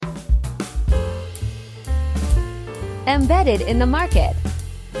Embedded in the Market.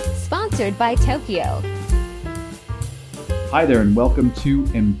 Sponsored by Tokyo. Hi there and welcome to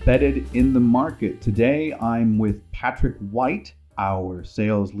Embedded in the Market. Today I'm with Patrick Whyte, our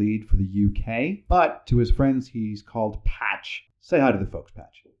sales lead for the UK, but to his friends he's called Patch. Say hi to the folks,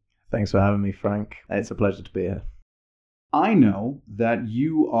 Patch. Thanks for having me, Frank. It's a pleasure to be here. I know that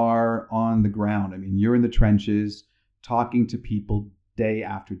you are on the ground. I mean, you're in the trenches talking to people day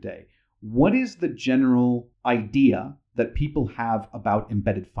after day. What is the general idea that people have about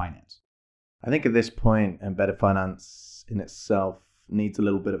embedded finance? I think at this point, embedded finance in itself needs a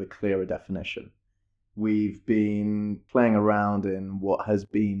little bit of a clearer definition. We've been playing around in what has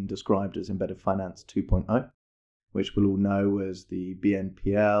been described as embedded finance 2.0, which we'll all know as the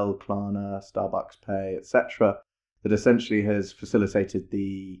BNPL, Klarna, Starbucks Pay, etc., that essentially has facilitated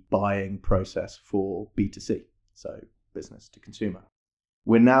the buying process for B2C, so business to consumer.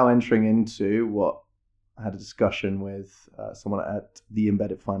 We're now entering into what I had a discussion with someone at the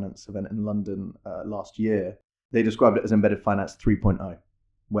Embedded Finance event in London last year. They described it as Embedded Finance 3.0,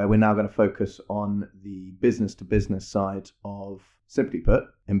 where we're now going to focus on the business-to-business side of, simply put,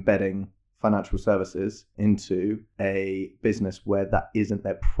 embedding financial services into a business where that isn't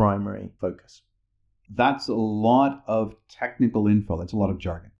their primary focus. That's a lot of technical info. That's a lot of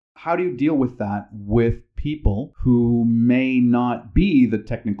jargon. How do you deal with that with people who may not be the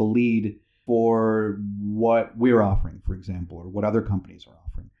technical lead for what we're offering, for example, or what other companies are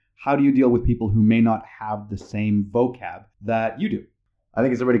offering? How do you deal with people who may not have the same vocab that you do? I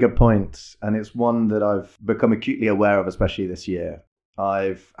think it's a really good point, and it's one that I've become acutely aware of, especially this year.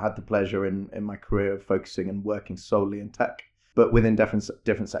 I've had the pleasure in my career of focusing and working solely in tech, but within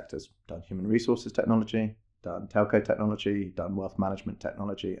different sectors. Done human resources technology, done telco technology, done wealth management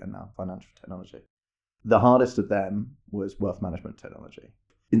technology, and now financial technology. The hardest of them was wealth management technology.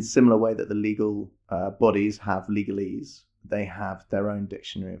 In similar way that the legal bodies have legalese, they have their own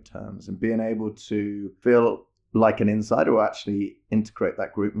dictionary of terms, and being able to feel like an insider or actually integrate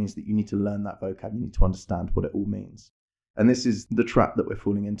that group means that you need to learn that vocab, you need to understand what it all means. And this is the trap that we're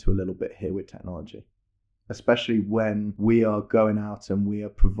falling into a little bit here with technology, especially when we are going out and we are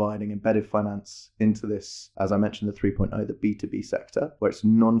providing embedded finance into this, as I mentioned, the 3.0, the B2B sector, where it's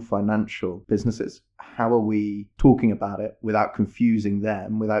non-financial businesses. How are we talking about it without confusing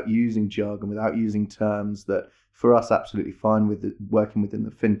them, without using jargon, without using terms that for us absolutely fine with working within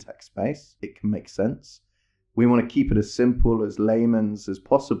the fintech space? It can make sense. We want to keep it as simple, as layman's as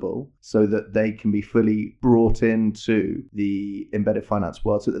possible so that they can be fully brought into the embedded finance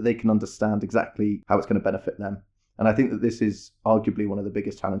world so that they can understand exactly how it's going to benefit them. And I think that this is arguably one of the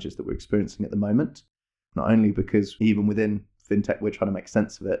biggest challenges that we're experiencing at the moment, not only because even within fintech, we're trying to make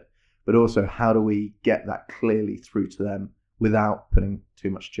sense of it, but also how do we get that clearly through to them without putting too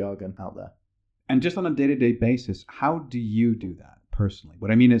much jargon out there. And just on a day-to-day basis, how do you do that? Personally, what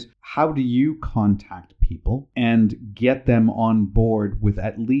I mean is, how do you contact people and get them on board with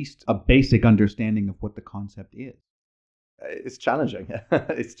at least a basic understanding of what the concept is? It's challenging.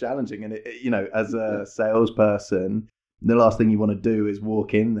 It's challenging. And, as a salesperson, the last thing you want to do is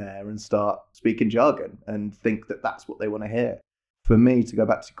walk in there and start speaking jargon and think that that's what they want to hear. For me, to go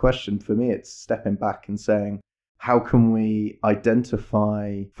back to your question, for me, it's stepping back and saying, how can we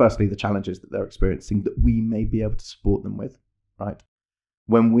identify, firstly, the challenges that they're experiencing that we may be able to support them with? Right.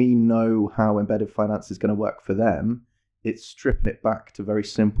 When we know how embedded finance is going to work for them, it's stripping it back to very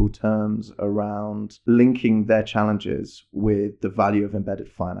simple terms around linking their challenges with the value of embedded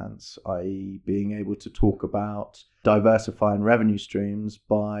finance, i.e. being able to talk about diversifying revenue streams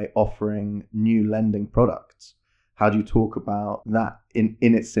by offering new lending products. How do you talk about that in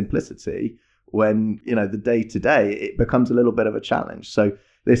its simplicity when, the day-to-day, it becomes a little bit of a challenge? So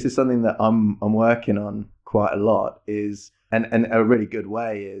this is something that I'm working on quite a lot is, and a really good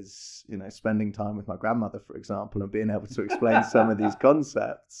way is, spending time with my grandmother, for example, and being able to explain some of these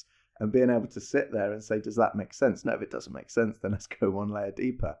concepts and being able to sit there and say, does that make sense? No, if it doesn't make sense, then let's go one layer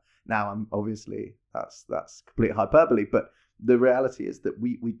deeper. Now, I'm obviously, that's complete hyperbole, but the reality is that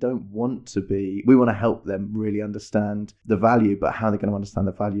we don't want to be, we want to help them really understand the value, but how they're going to understand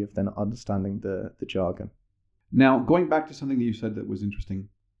the value if they're not understanding the jargon. Now, going back to something that you said that was interesting,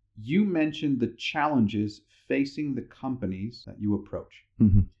 you mentioned the challenges facing the companies that you approach.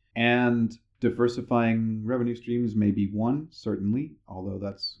 Mm-hmm. And diversifying revenue streams may be one, certainly, although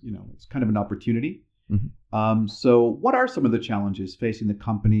that's, it's kind of an opportunity. Mm-hmm. So what are some of the challenges facing the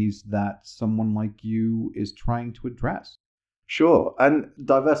companies that someone like you is trying to address? Sure. And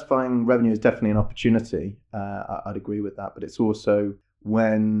diversifying revenue is definitely an opportunity. I'd agree with that. But it's also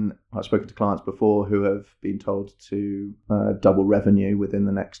when I've spoken to clients before who have been told to double revenue within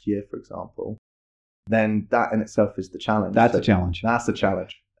the next year, for example, then that in itself is the challenge. That's a challenge. That's a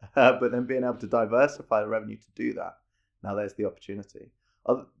challenge. But then being able to diversify the revenue to do that, now there's the opportunity.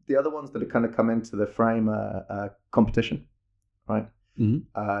 The other ones that have kind of come into the frame are competition, right?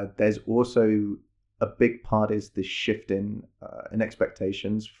 Mm-hmm. There's also a big part is the shift in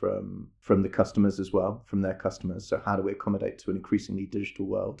expectations from the customers as well, from their customers. So how do we accommodate to an increasingly digital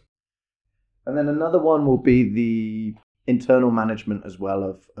world? And then another one will be the internal management as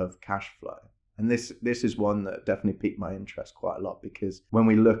well of cash flow. And this is one that definitely piqued my interest quite a lot, because when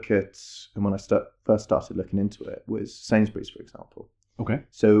we look at, and when I first started looking into it, was Sainsbury's, for example. Okay.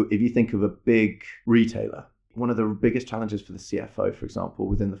 So if you think of a big retailer, one of the biggest challenges for the CFO, for example,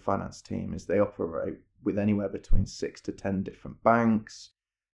 within the finance team is they operate with anywhere between 6 to 10 different banks.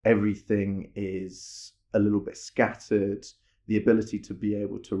 Everything is a little bit scattered. The ability to be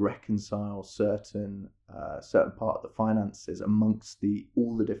able to reconcile certain part of the finances amongst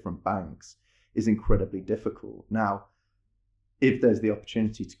all the different banks is incredibly difficult. Now, if there's the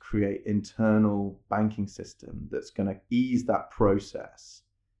opportunity to create internal banking system that's going to ease that process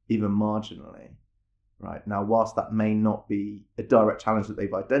even marginally, right? Now, whilst that may not be a direct challenge that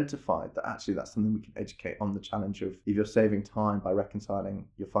they've identified, that actually that's something we can educate on, the challenge of if you're saving time by reconciling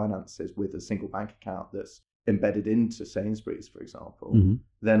your finances with a single bank account that's embedded into Sainsbury's, for example, Mm-hmm.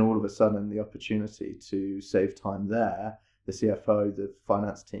 then all of a sudden the opportunity to save time there, the CFO, the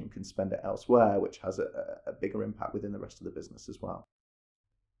finance team can spend it elsewhere, which has a bigger impact within the rest of the business as well.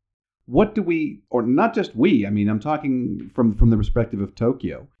 What do we, or not just we, I mean, I'm talking from the perspective of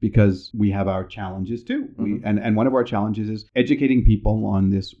Tokyo, because we have our challenges too. Mm-hmm. And one of our challenges is educating people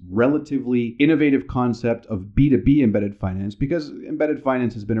on this relatively innovative concept of B2B embedded finance, because embedded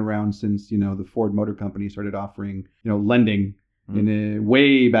finance has been around since, the Ford Motor Company started offering, lending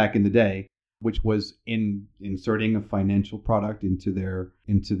way back in the day, which was inserting a financial product into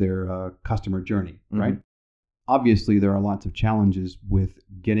their customer journey, right? Obviously, there are lots of challenges with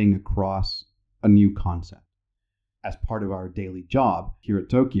getting across a new concept. As part of our daily job here at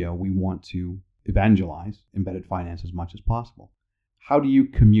Tokyo, we want to evangelize embedded finance as much as possible. How do you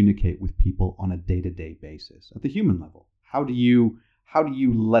communicate with people on a day-to-day basis at the human level? How do you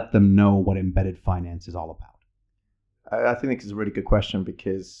let them know what embedded finance is all about? I think it's a really good question,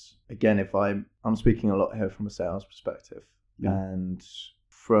 because again, if I'm speaking a lot here from a sales perspective, and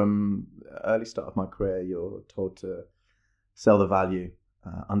from the early start of my career, you're told to sell the value,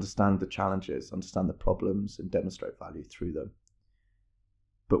 understand the challenges, understand the problems, and demonstrate value through them.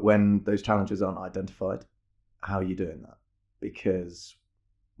 But when those challenges aren't identified, how are you doing that? Because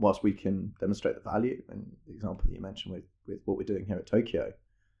whilst we can demonstrate the value, and the example that you mentioned with what we're doing here at Tokyo,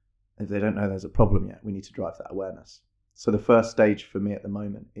 if they don't know there's a problem yet, we need to drive that awareness. So the first stage for me at the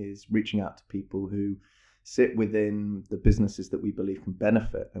moment is reaching out to people who sit within the businesses that we believe can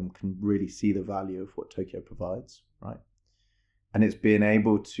benefit and can really see the value of what Tokyo provides, right? And it's being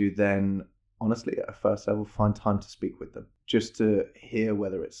able to then, honestly, at a first level, find time to speak with them, just to hear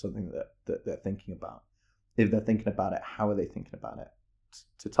whether it's something that they're thinking about. If they're thinking about it, how are they thinking about it?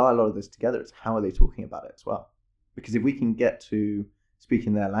 To tie a lot of this together, it's how are they talking about it as well? Because if we can get to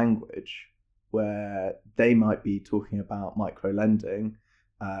speaking their language, where they might be talking about micro lending,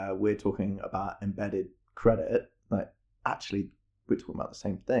 we're talking about embedded credit, like actually we're talking about the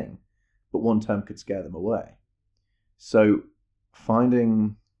same thing, but one term could scare them away. So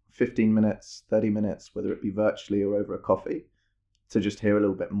finding 15 minutes, 30 minutes, whether it be virtually or over a coffee, to just hear a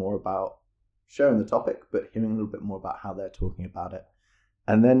little bit more about sharing the topic, but hearing a little bit more about how they're talking about it.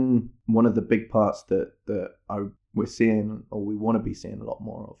 And then one of the big parts that we're seeing, or we want to be seeing a lot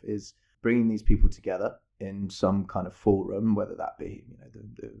more of, is bringing these people together in some kind of forum, whether that be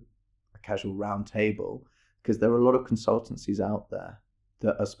a casual round table, because there are a lot of consultancies out there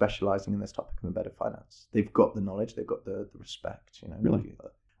that are specializing in this topic of embedded finance. They've got the knowledge, they've got the respect, Really?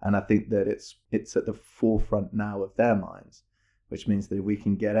 And I think that it's at the forefront now of their minds, which means that if we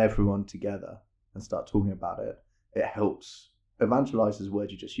can get everyone together and start talking about it, it helps evangelize is the word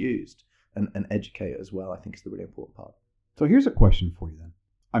you just used, and educate as well, I think is the really important part. So here's a question for you then.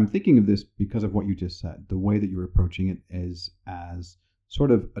 I'm thinking of this because of what you just said. The way that you're approaching it is as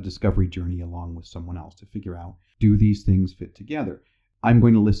sort of a discovery journey along with someone else to figure out, do these things fit together? I'm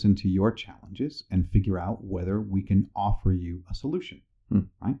going to listen to your challenges and figure out whether we can offer you a solution,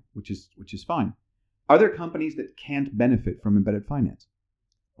 right? Which is fine. Are there companies that can't benefit from embedded finance?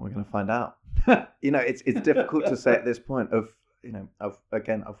 We're going to find out. It's difficult to say at this point.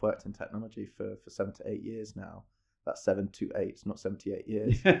 I've worked in technology for 7 to 8 years now. That's 7 to 8, not 78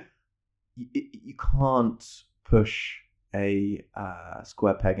 years. You can't push a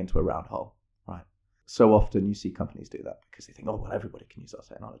square peg into a round hole, right? So often you see companies do that because they think, oh, well, everybody can use our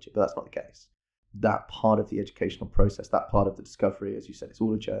technology, but that's not the case. that part of the educational process, that part of the discovery, as you said, it's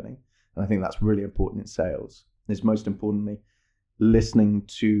all a journey. And I think that's really important in sales. It's most importantly listening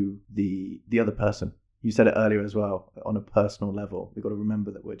to the other person. You said it earlier as well, on a personal level. We've got to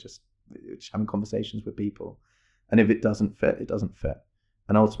remember that we're just having conversations with people. And if it doesn't fit, it doesn't fit.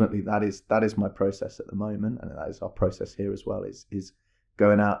 And ultimately that is my process at the moment. And that is our process here as well, is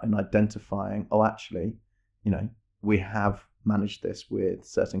going out and identifying, actually, we have managed this with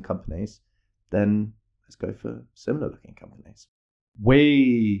certain companies, then let's go for similar looking companies.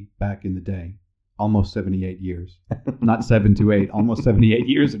 Way back in the day, almost 78 years, not 7 to 8, almost 78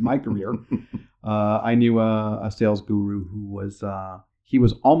 years in my career. I knew a sales guru who was, he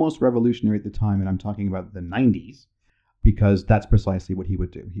was almost revolutionary at the time, and I'm talking about the 90s, because that's precisely what he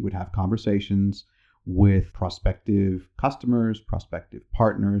would do. He would have conversations with prospective customers, prospective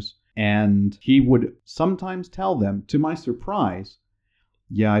partners, and he would sometimes tell them, to my surprise,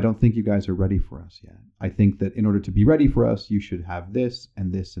 yeah, I don't think you guys are ready for us yet. I think that in order to be ready for us, you should have this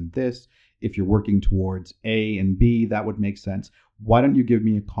and this and this. If you're working towards A and B, that would make sense. Why don't you give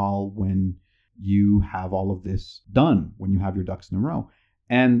me a call when you have all of this done, when you have your ducks in a row?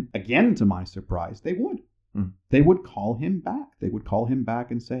 And again, to my surprise, they would. They would call him back. They would call him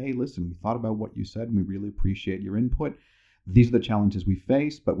back and say, hey, listen, we thought about what you said and we really appreciate your input. These are the challenges we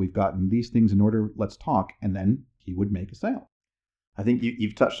face, but we've gotten these things in order. Let's talk. And then he would make a sale. I think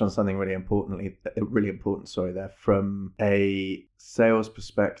you've touched on something really important there. From a sales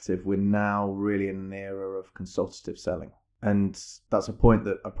perspective, we're now really in an era of consultative selling. And that's a point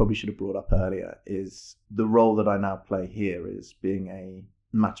that I probably should have brought up earlier, is the role that I now play here is being a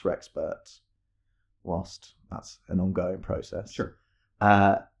matter expert, whilst that's an ongoing process. Sure.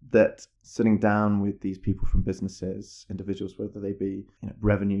 That sitting down with these people from businesses, individuals, whether they be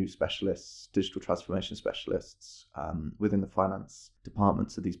revenue specialists, digital transformation specialists, within the finance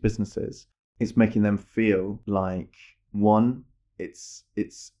departments of these businesses, it's making them feel like, one, it's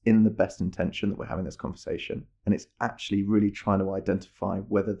in the best intention that we're having this conversation, and it's actually really trying to identify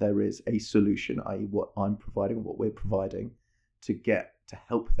whether there is a solution, i.e. what I'm providing, what we're providing, to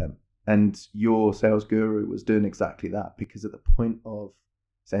help them. And your sales guru was doing exactly that, because at the point of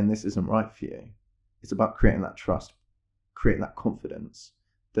saying this isn't right for you, it's about creating that trust, creating that confidence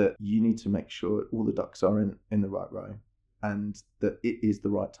that you need to make sure all the ducks are in the right row, and that it is the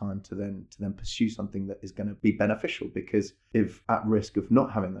right time to then pursue something that is going to be beneficial. Because if at risk of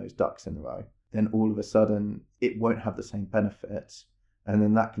not having those ducks in the row, then all of a sudden it won't have the same benefits, and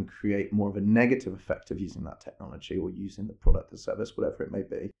then that can create more of a negative effect of using that technology or using the product or service, whatever it may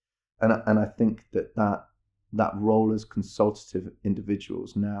be. And I think that role as consultative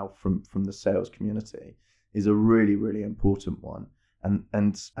individuals now from the sales community is a really, really important one.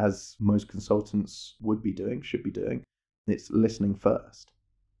 And as most consultants should be doing, it's listening first.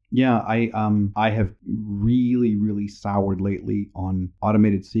 Yeah, I have really, really soured lately on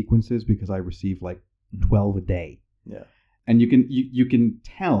automated sequences, because I receive like 12 a day. Yeah. And you can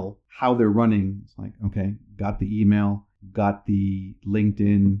tell how they're running. It's like, okay, got the email, got the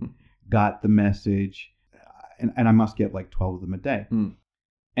LinkedIn, got the message, and I must get like 12 of them a day.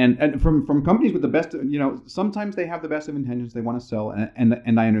 And from companies with the best, sometimes they have the best of intentions, they want to sell,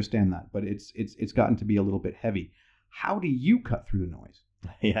 and I understand that, but it's gotten to be a little bit heavy. How do you cut through the noise?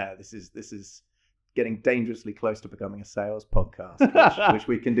 Yeah, this is getting dangerously close to becoming a sales podcast, which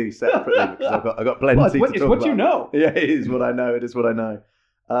we can do separately, because I've got plenty to talk about. It's what you know. Yeah, it is what I know. It is what I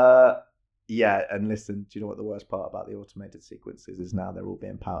know. Yeah, and listen, do you know what the worst part about the automated sequences is? Now they're all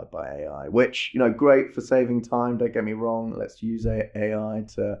being powered by AI, which, great for saving time, don't get me wrong. Let's use AI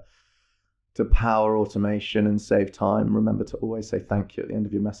to power automation and save time. Remember to always say thank you at the end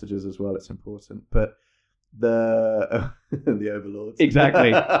of your messages as well. It's important. But the overlords.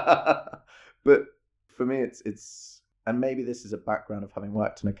 Exactly. But for me, it's and maybe this is a background of having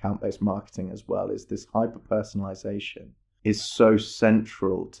worked in account-based marketing as well, is this hyper-personalization is so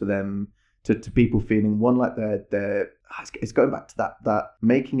central to them, to people feeling, one, like it's going back to that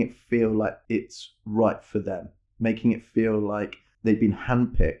making it feel like it's right for them, making it feel like they've been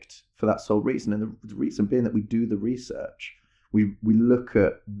handpicked for that sole reason. And the reason being that we do the research. We look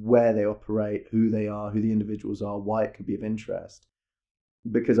at where they operate, who they are, who the individuals are, why it could be of interest.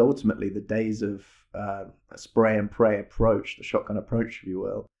 Because ultimately the days of a spray and pray approach, the shotgun approach, if you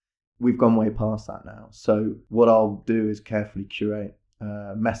will, we've gone way past that now. So what I'll do is carefully curate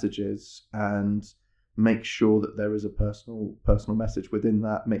messages and make sure that there is a personal message within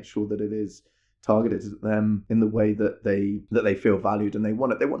that, make sure that it is targeted at them in the way that they feel valued, and they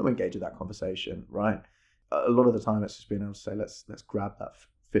want to engage in that conversation, right? A lot of the time it's just being able to say, let's grab that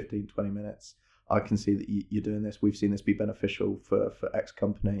 15, 20 minutes. I can see that you're doing this. We've seen this be beneficial for X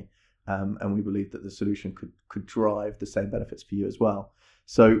company. And we believe that the solution could drive the same benefits for you as well.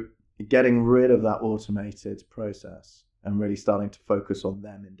 So getting rid of that automated process and really starting to focus on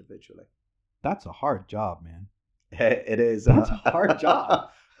them individually. That's a hard job, man. It is. That's a hard job.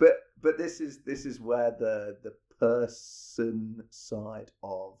 But this is where the person side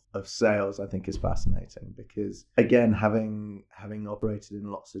of sales, I think, is fascinating, because again, having operated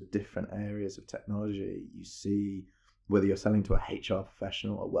in lots of different areas of technology, you see whether you're selling to a HR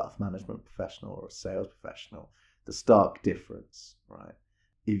professional, a wealth management professional, or a sales professional, the stark difference, right?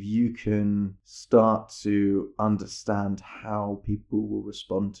 If you can start to understand how people will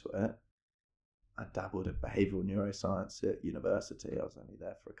respond to it. I dabbled in behavioral neuroscience at university. I was only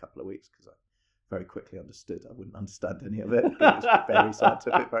there for a couple of weeks because I very quickly understood I wouldn't understand any of it. It was very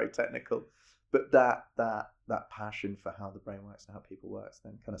scientific, very technical. But that passion for how the brain works and how people work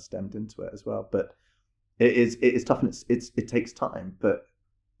then kind of stemmed into it as well. But it is tough, and it takes time, but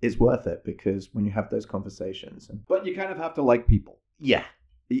it's worth it, because when you have those conversations. But you kind of have to like people. Yeah.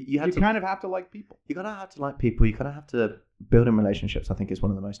 You kind of have to like people. You gotta have to like people. You kind of have to build in relationships. I think is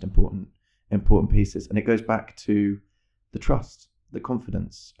one of the most important pieces, and it goes back to the trust, the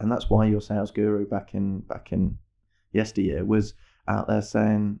confidence, and that's why your sales guru back in yesteryear was out there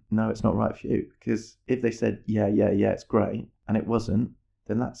saying, no, it's not right for you. Because if they said yeah, it's great, and it wasn't,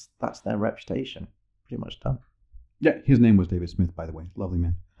 then that's their reputation pretty much done. Yeah, his name was David Smith, by the way. Lovely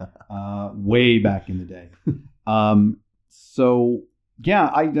man. Way back in the day. So yeah,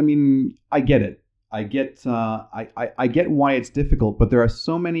 I mean, I get it. I get why it's difficult, but there are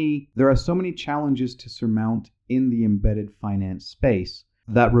so many challenges to surmount in the embedded finance space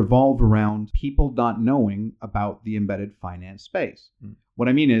that revolve around people not knowing about the embedded finance space. What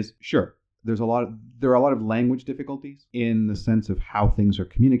I mean is, sure, there are a lot of language difficulties in the sense of how things are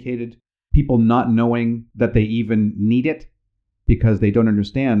communicated. People not knowing that they even need it because they don't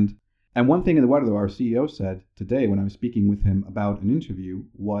understand. And one thing that our CEO said today when I was speaking with him about an interview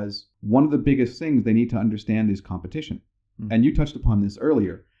was one of the biggest things they need to understand is competition. And you touched upon this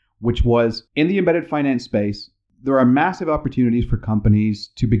earlier, which was in the embedded finance space, there are massive opportunities for companies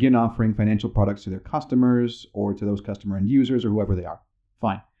to begin offering financial products to their customers or to those customer end users or whoever they are.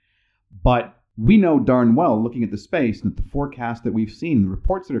 Fine. But we know darn well, looking at the space and at the forecast that we've seen, the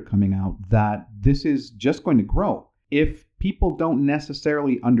reports that are coming out, that this is just going to grow. If people don't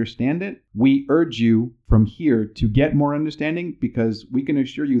necessarily understand it, we urge you from here to get more understanding, because we can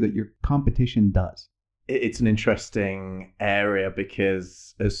assure you that your competition does. It's an interesting area,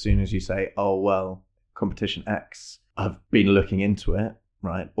 because as soon as you say, oh, well, competition X, I've been looking into it,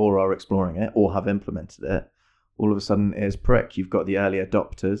 right, or are exploring it, or have implemented it, all of a sudden is prick. You've got the early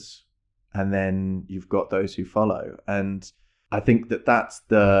adopters, and then you've got those who follow. And I think that's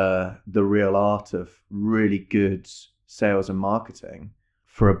the real art of really good sales and marketing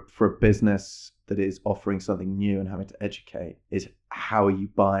for a business that is offering something new and having to educate, is how are you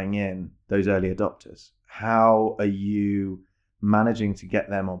buying in those early adopters? How are you managing to get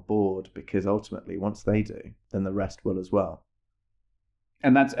them on board? Because ultimately, once they do, then the rest will as well.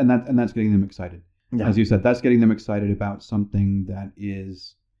 And that's getting them excited. Yeah. As you said, that's getting them excited about something that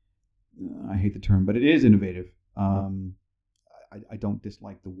is, I hate the term, but it is innovative. I don't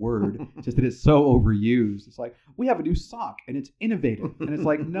dislike the word, just that it's so overused. It's like, we have a new sock and it's innovative. And it's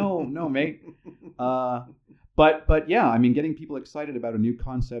like, no, mate. But yeah, I mean, getting people excited about a new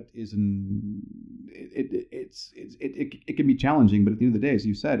concept it can be challenging, but at the end of the day, as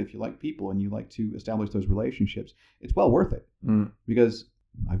you said, if you like people and you like to establish those relationships, it's well worth it. Because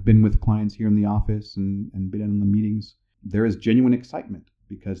I've been with clients here in the office and been in the meetings. There is genuine excitement,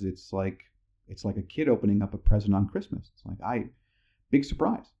 because it's like a kid opening up a present on Christmas. It's like, big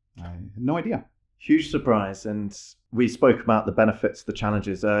surprise. I had no idea. Huge surprise. And we spoke about the benefits, the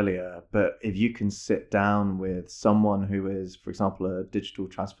challenges earlier, but if you can sit down with someone who is, for example, a digital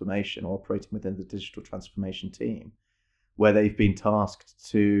transformation or operating within the digital transformation team, where they've been tasked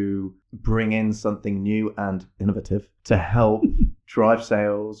to bring in something new and innovative to help drive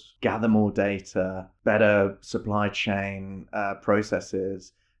sales, gather more data, better supply chain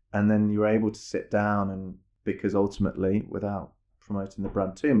processes, and then you're able to sit down and, because ultimately, without promoting the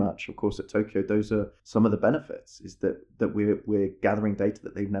brand too much, of course, at Tokyo, those are some of the benefits, is that we're gathering data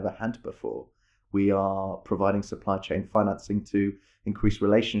that they've never had before. We are providing supply chain financing to increase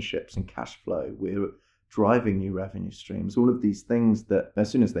relationships and cash flow. We're driving new revenue streams, all of these things that as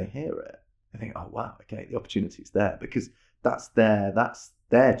soon as they hear it, they think, oh, wow, okay, the opportunity's there, because that's their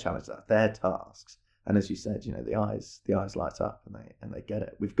challenge, that's their tasks. And as you said, the eyes light up and they get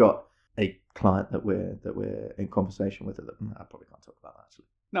it. We've got a client that we're in conversation with. I probably can't talk about that, actually.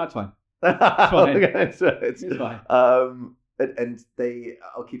 No, it's fine. It's fine. Okay, so it's fine. and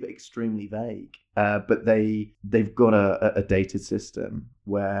I'll keep it extremely vague, but they've got a dated system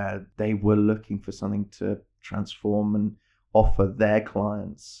where they were looking for something to transform and offer their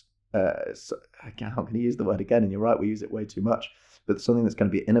clients. So, again, I'm going to use the word again, and you're right, we use it way too much, but something that's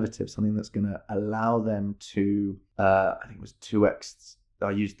going to be innovative, something that's going to allow them to, I think it was 2x.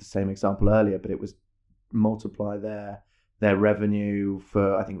 I used the same example earlier, but it was multiply their revenue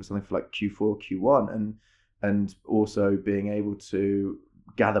for, I think it was something for like Q4 or Q1, and also being able to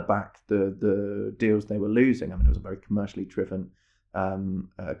gather back the deals they were losing. I mean, it was a very commercially driven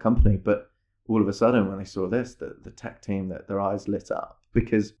company, but all of a sudden when they saw this, the tech team, that their eyes lit up,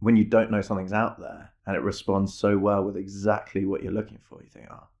 because when you don't know something's out there and it responds so well with exactly what you're looking for, you think,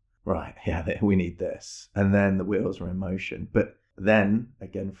 oh, right, yeah, we need this. And then the wheels are in motion. But then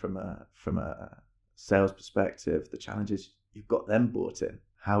again, from a sales perspective, the challenge is you've got them bought in.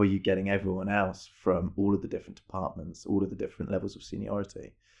 How are you getting everyone else from all of the different departments, all of the different levels of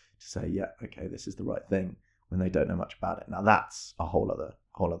seniority to say, yeah, okay, this is the right thing, when they don't know much about it? Now that's a whole other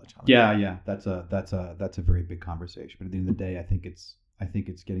challenge. Yeah, that's a very big conversation. But at the end of the day, I think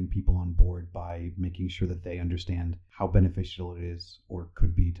it's getting people on board by making sure that they understand how beneficial it is or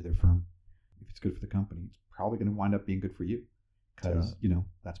could be to their firm. If it's good for the company, it's probably going to wind up being good for you, because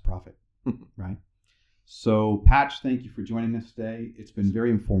that's profit, right? So, Patch, thank you for joining us today. It's been very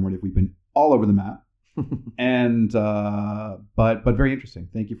informative. We've been all over the map, and but very interesting.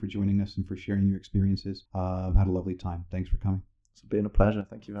 Thank you for joining us and for sharing your experiences. I've had a lovely time. Thanks for coming. It's been a pleasure.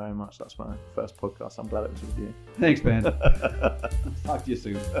 Thank you very much. That's my first podcast. I'm glad it was with you. Thanks, man. Talk to you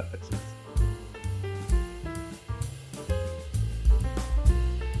soon.